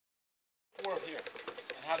before here?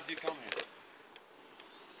 And how did you come here?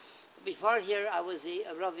 Before here, I was a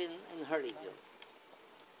Rav in Hurleyville.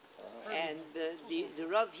 And the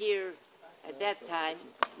Rav here, at that time,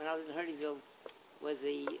 when I was in Hurleyville, was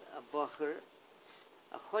a Bocher,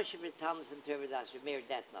 a Choshever Talmud from Tervedas, Meir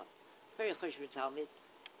Datnov. Very Choshever Talmud.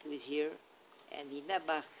 He was here, and he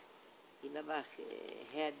Nebuch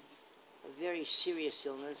had a very serious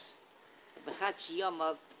illness, Bechatzi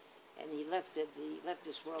Yomov, and he left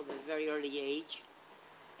this world at a very early age.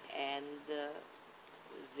 And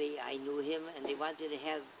I knew him, and they wanted to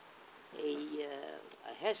have a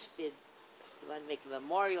hesped. They wanted to make a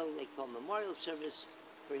memorial, they call memorial service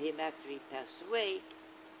for him after he passed away.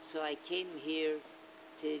 So I came here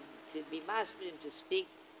to be masbid to speak,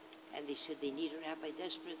 and they said they need a rabbi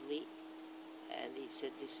desperately. And he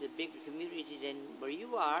said, this is a bigger community than where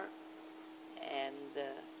you are. And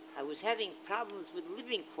I was having problems with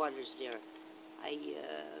living quarters there.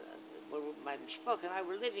 My mishpach and I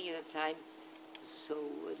were living at the time, so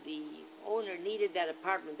the owner needed that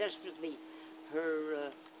apartment desperately.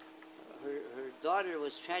 Her daughter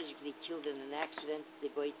was tragically killed in an accident, the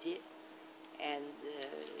Goite, and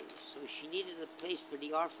so she needed a place for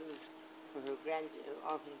the orphans, for her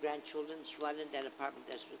orphan grandchildren. She wanted that apartment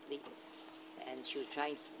desperately, and she was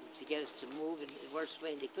trying to get us to move in the worst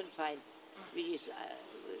way, and they couldn't find really.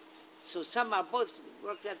 So somehow both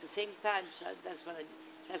worked at the same time. So that's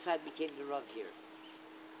how I became the Rav here.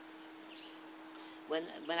 When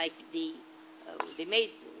they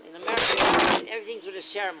made in America everything's with a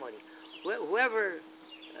ceremony. Whoever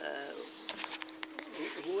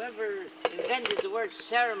invented the word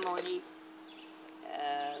ceremony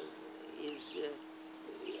is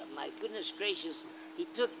my goodness gracious. He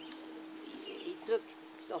took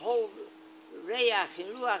the whole reach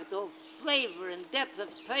and ruach, the whole flavor and depth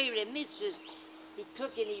of Torah and mitzvahs. He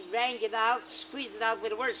took and he rang it out, squeezed it out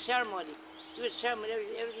with the word ceremony. The word ceremony,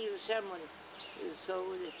 everything is a ceremony. So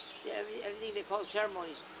everything they call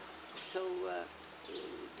ceremonies. So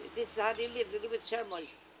this is how they live with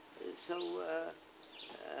ceremonies. So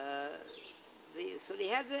they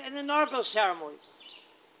have an inaugural ceremony.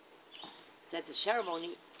 So at the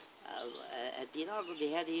ceremony, at the inaugural, they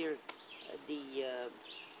had here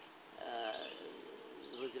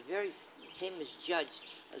there was a very famous judge,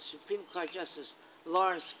 a Supreme Court Justice,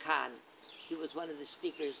 Lawrence Kahn. He was one of the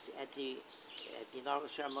speakers at the inaugural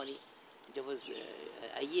ceremony. There was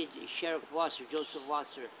a Yid, Sheriff Wasser, Joseph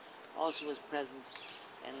Wasser, also was present,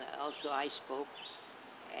 and also I spoke.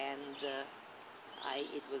 And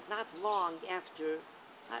it was not long after,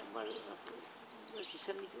 about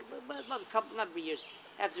a couple number of years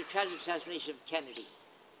after the tragic assassination of Kennedy.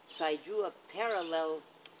 So I drew a parallel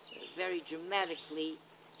very dramatically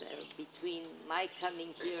between my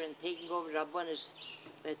coming here and taking over Rabbanis,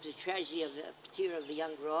 the tragedy of the P'tir of the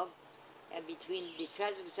young Rav, and between the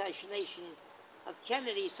tragic assassination of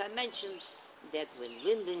Kennedy. So I mentioned that when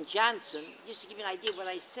Lyndon Johnson, just to give you an idea of what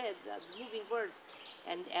I said, moving words,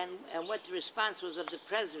 and what the response was of the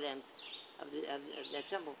president of that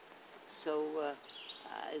temple. So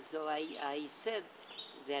I said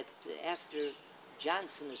that after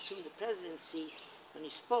Johnson assumed the presidency, when he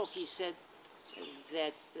spoke, he said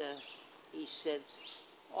that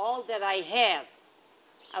all that I have,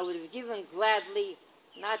 I would have given gladly,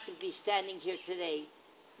 not to be standing here today,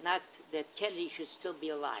 not that Kennedy should still be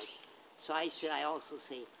alive. So I said, I also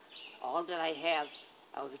say, all that I have,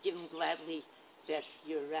 I would have given gladly that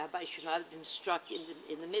your rabbi should not have been struck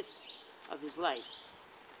in the midst of his life.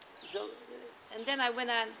 So, and then I went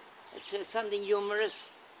on to something humorous,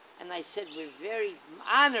 and I said, we're very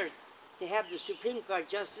honored to have the Supreme Court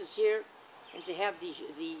Justice here, and to have the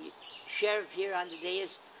sheriff here on the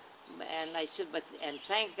dais. And I said, and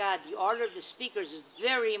thank God, the order of the speakers is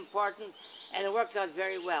very important, and it worked out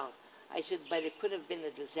very well. I said, but it could have been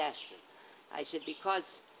a disaster. I said,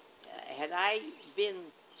 because had I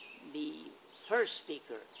been the first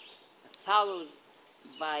speaker, followed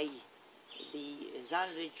by his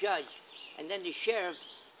honor the judge, and then the sheriff,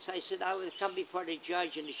 so I said, I would have come before the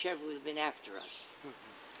judge, and the sheriff would have been after us.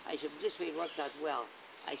 I said, this way it worked out well.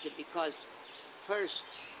 I said, because first,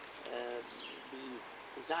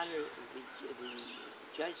 his honor, the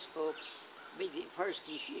judge spoke, first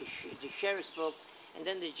the sheriff spoke, and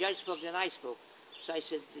then the judge spoke, then I spoke. So I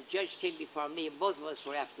said, the judge came before me, and both of us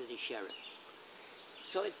were after the sheriff.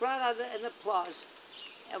 So it brought out an applause.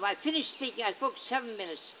 And when I finished speaking, I spoke 7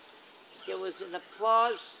 minutes. There was an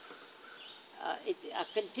applause, a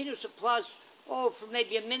continuous applause, for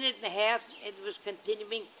maybe a minute and a half. It was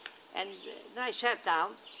continuing. And then I sat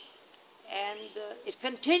down, and it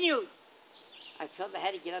continued. I felt I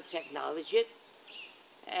had to get up to acknowledge it.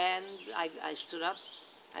 And I stood up,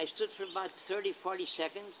 I stood for about 30, 40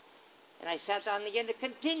 seconds, and I sat down again to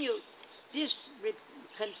continue. This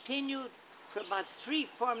continued for about 3,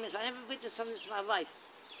 4 minutes. I never witnessed something in my life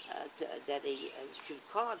that they should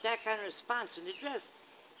call it that kind of response in the dress.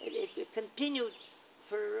 It continued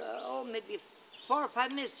for, maybe 4 or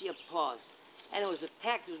 5 minutes. You paused. And it was a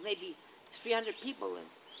packed, there was maybe 300 people. And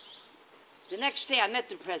the next day I met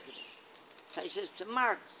the president. So I says to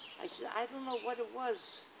Mark, I said, I don't know what it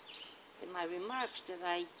was in my remarks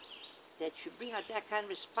that should bring out that kind of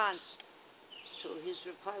response. So his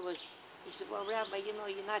reply was, he said, well, Rabbi, you know,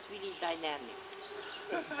 you're not really dynamic.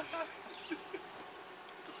 I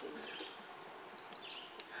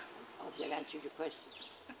hope that answered your question.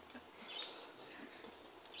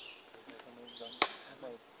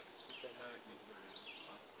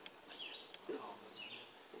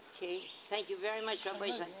 Okay, thank you very much,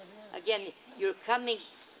 Rabbi. Again, you're coming,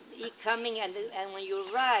 and when you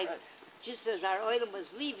arrived, just as our oil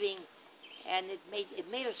was leaving, and it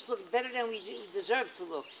made us look better than we deserved to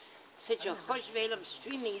look. Such a chosh ve'elam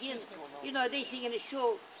streaming in. You know, they think in a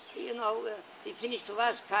shul, you know, they finish the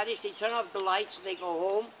last Kaddish, they turn off the lights, and they go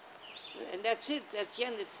home, and that's it. That's the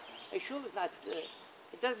end. A shul is not.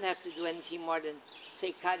 It doesn't have to do anything more than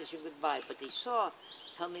say Kaddish and goodbye. But they saw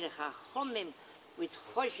Talmidei Chachomim with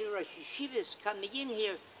chosh Rosh Yeshivas coming in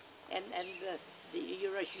here, and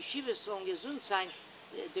your Rosh Yeshiva song Gesundsein.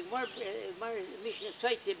 The more Mishnah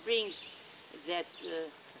Torah brings that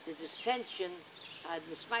the dissension,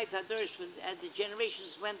 the Smite Hadors, as the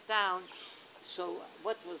generations went down, so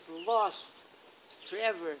what was lost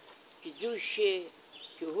forever, Kedusha,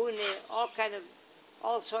 Kehune,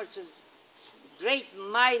 all sorts of great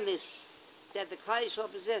milas that the Klal Yisrael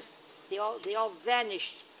possessed, they all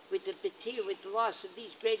vanished with the loss of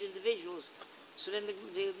these great individuals. So then the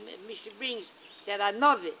Mishnah brings that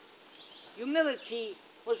Anove, humility,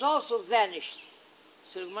 was also vanished.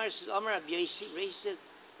 So the Gemara says, Amar Rabbi Yossi, Reish says,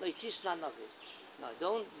 Loitis Anove. No,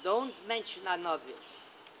 don't mention Anove,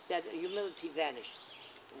 that humility vanished.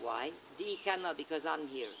 Why? Di'ikana, because I'm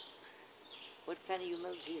here. What kind of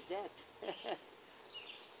humility is that?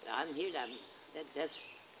 I'm here. That's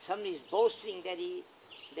somebody's boasting that he's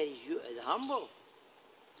humble.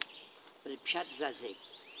 But the Pshat Zazek.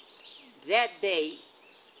 That day,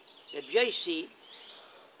 Rabbi Yossi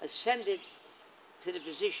ascended to the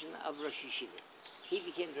position of Rosh Yeshiva. He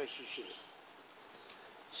became Rosh Yeshiva.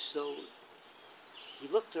 So he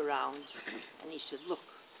looked around and he said, look,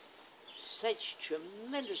 such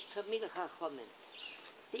tremendous Talmidei Chachomim.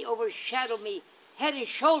 They overshadow me head and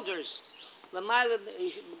shoulders. They're much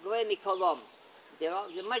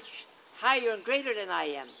higher and greater than I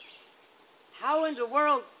am. How in the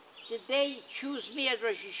world did they choose me as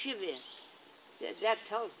Rosh Yeshiva? That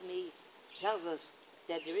tells us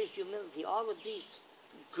that there is humility. All of these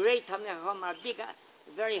great Talmidei Chacham are big,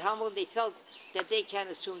 very humble. They felt that they can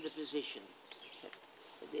assume the position.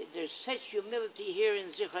 There's such humility here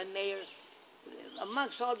in Zichron Meir.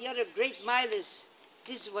 Amongst all the other great milas,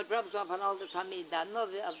 this is what rubs off on all the Talmid, the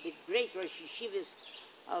Anove of the great Rosh Yeshivas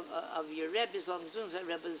of your Rebbes,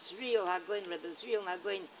 Rebbe Zriel, Hagoin,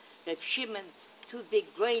 Reb Shimon, two big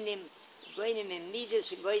Goinim in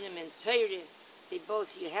Midas and Goinim in Torah.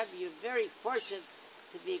 You're very fortunate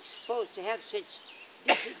to be exposed to have such.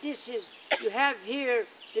 This is, you have here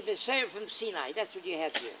the Messiah from Sinai. That's what you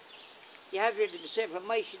have here. You have here the Messiah from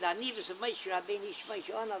Moshe, the Anivas of Moshe Rabbeinu, Ish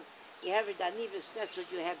Moshe Onav. You have here the Anivas. That's what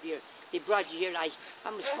you have here. They brought you here.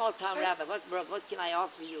 I'm a small-town rabbi. What can I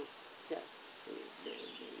offer you?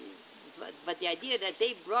 But the idea that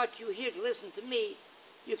they brought you here to listen to me,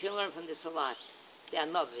 you can learn from this a lot. The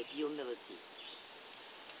Anove, the humility.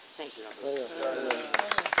 Thank you, Rabbi.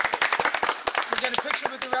 We get a picture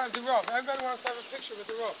with the Rav. Everybody wants to have a picture with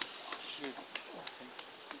the Rav. Shoot.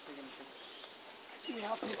 Give me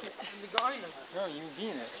help take it. The guy in it. No, you be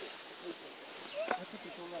in it. I think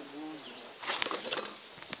it's all that